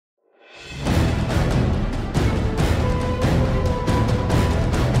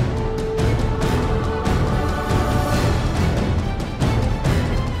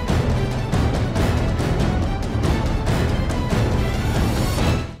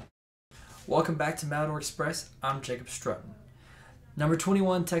Welcome back to Matador Express. I'm Jacob Strutton. Number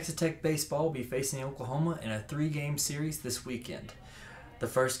 21 Texas Tech baseball will be facing Oklahoma in a 3-game series this weekend. The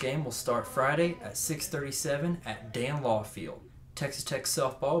first game will start Friday at 6:37 at Dan Law Field. Texas Tech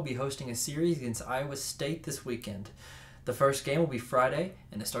softball will be hosting a series against Iowa State this weekend. The first game will be Friday,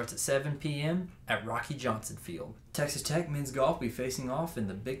 and it starts at 7 p.m. at Rocky Johnson Field. Texas Tech men's golf will be facing off in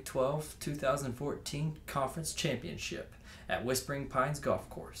the Big 12 2014 Conference Championship at Whispering Pines Golf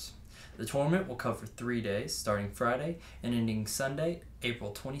Course. The tournament will cover 3 days, starting Friday and ending Sunday,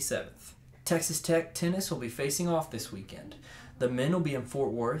 April 27th. Texas Tech tennis will be facing off this weekend. The men will be in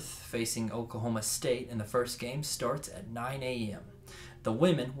Fort Worth facing Oklahoma State, and the first game starts at 9 a.m. The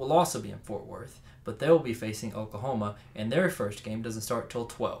women will also be in Fort Worth, but they will be facing Oklahoma, and their first game doesn't start till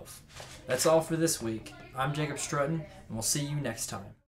 12. That's all for this week. I'm Jacob Strutton, and we'll see you next time.